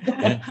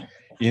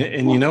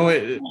 And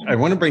I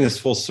want to bring this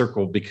full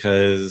circle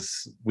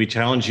because we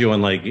challenge you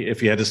on like,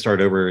 if you had to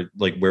start over,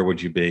 like, where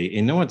would you be?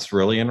 What's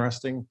really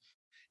interesting?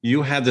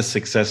 You had the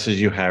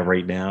successes you have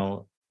right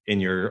now,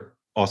 and you're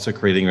also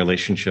creating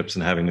relationships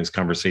and having those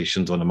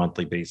conversations on a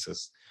monthly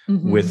basis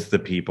with the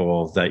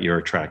people that you're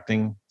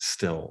attracting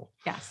still,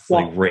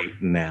 like right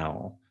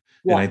now.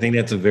 Yeah. And I think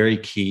that's a very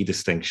key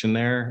distinction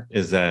there,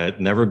 is that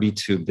never be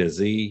too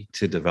busy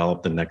to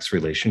develop the next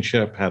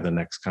relationship, have the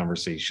next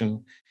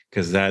conversation,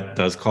 because that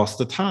does cost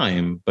the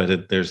time,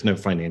 but there's no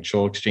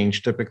financial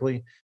exchange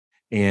typically.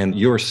 And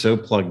you're so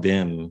plugged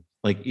in,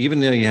 like,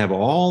 even though you have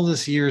all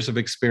this years of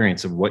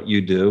experience of what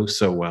you do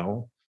so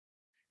well,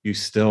 you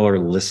still are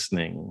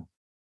listening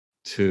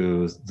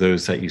to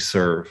those that you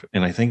serve.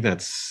 And I think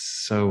that's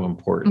so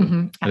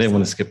important. I didn't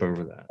want to skip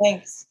over that.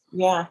 Thanks.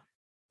 Yeah.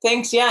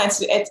 Thanks. Yeah.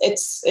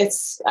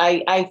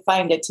 I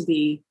find it to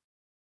be,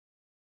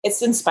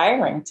 it's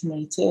inspiring to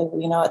me too.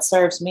 It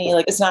serves me.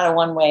 Like, it's not a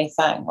one-way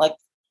thing. Like,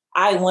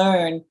 I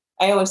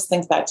always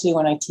think that too,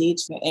 when I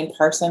teach in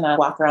person. I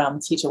walk around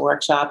and teach a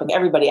workshop and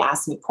everybody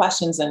asks me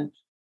questions, and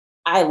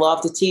I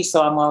love to teach.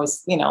 So I'm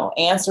always,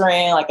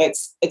 answering, like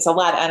it's a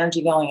lot of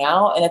energy going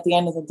out. And at the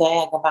end of the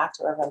day, I go back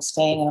to wherever I'm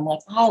staying and I'm like,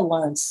 I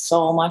learned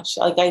so much.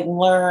 Like, I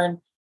learn,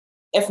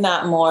 if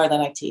not more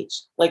than I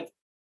teach. Like,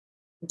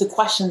 the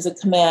questions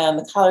that come in,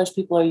 the colors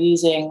people are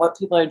using, what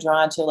people are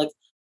drawn to, like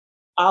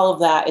all of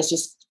that is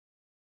just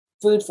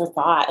food for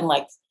thought and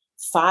like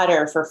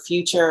fodder for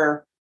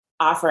future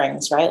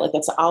offerings, right? Like,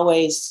 it's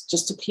always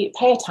just to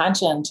pay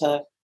attention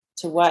to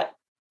what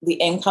the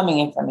incoming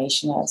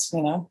information is,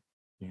 Yeah.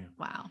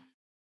 Wow.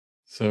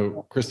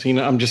 So,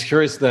 Christina, I'm just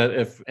curious that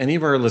if any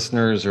of our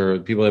listeners or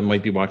people that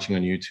might be watching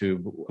on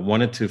YouTube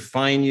wanted to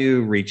find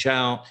you, reach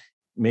out,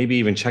 maybe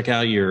even check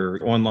out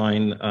your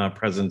online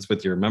presence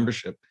with your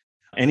membership,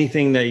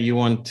 anything that you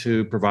want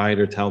to provide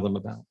or tell them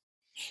about?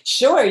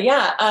 Sure.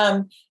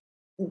 Yeah.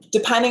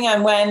 Depending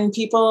on when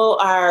people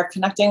are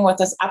connecting with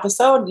this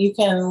episode, you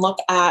can look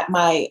at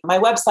my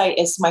website.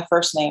 Is my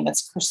first name.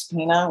 It's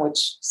Crispina,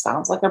 which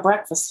sounds like a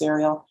breakfast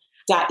cereal,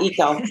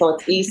 .eco. So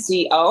it's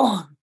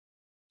ECO.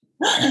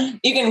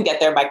 You can get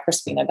there by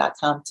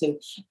Crispina.com too.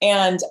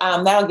 And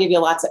that'll give you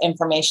lots of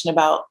information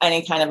about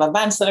any kind of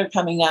events that are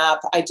coming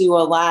up. I do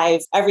a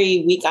live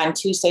every week on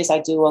Tuesdays. I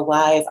do a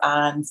live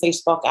on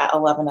Facebook at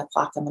 11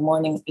 o'clock in the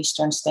morning,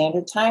 Eastern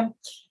Standard Time.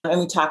 And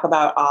we talk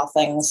about all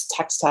things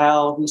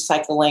textile,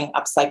 recycling,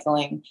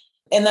 upcycling.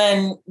 And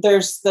then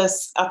there's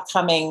this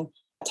upcoming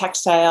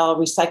textile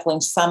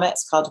recycling summit.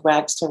 It's called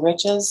Rags to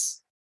Riches.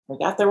 We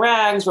got the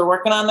rags, we're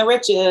working on the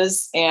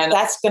riches, and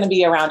that's going to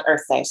be around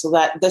Earth Day. So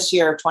that this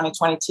year,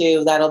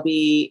 2022, that'll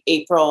be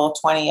April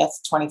 20th,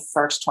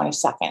 21st,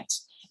 22nd.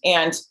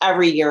 And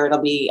every year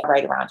it'll be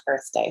right around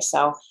Earth Day.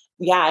 So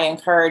yeah, I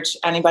encourage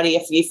anybody,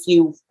 if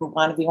you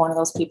want to be one of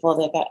those people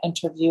that get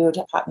interviewed,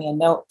 pop me a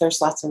note. There's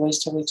lots of ways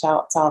to reach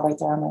out. It's all right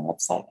there on my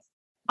website.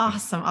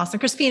 Awesome.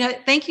 Crispina,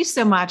 thank you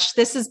so much.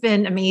 This has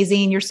been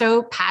amazing. You're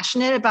so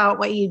passionate about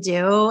what you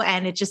do.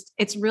 And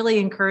it's really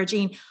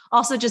encouraging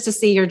also just to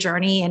see your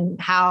journey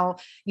and how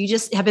you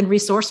just have been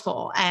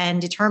resourceful and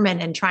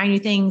determined and trying new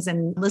things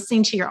and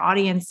listening to your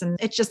audience. And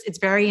it's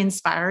very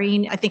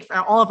inspiring. I think for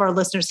all of our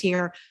listeners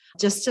here,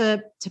 just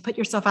to put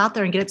yourself out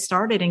there and get it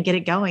started and get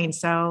it going.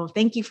 So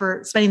thank you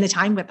for spending the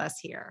time with us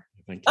here.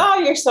 Thank you. Oh,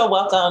 you're so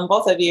welcome.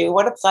 Both of you.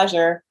 What a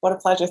pleasure. What a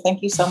pleasure.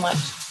 Thank you so much.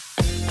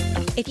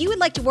 If you would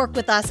like to work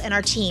with us and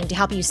our team to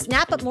help you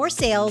snap up more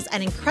sales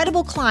and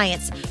incredible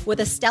clients with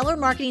a stellar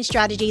marketing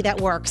strategy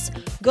that works,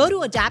 go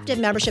to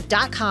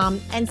adaptivemembership.com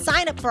and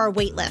sign up for our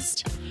wait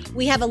list.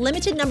 We have a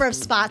limited number of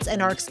spots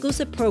in our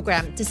exclusive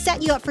program to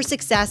set you up for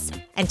success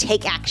and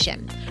take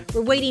action.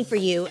 We're waiting for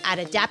you at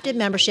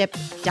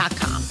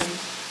adaptivemembership.com.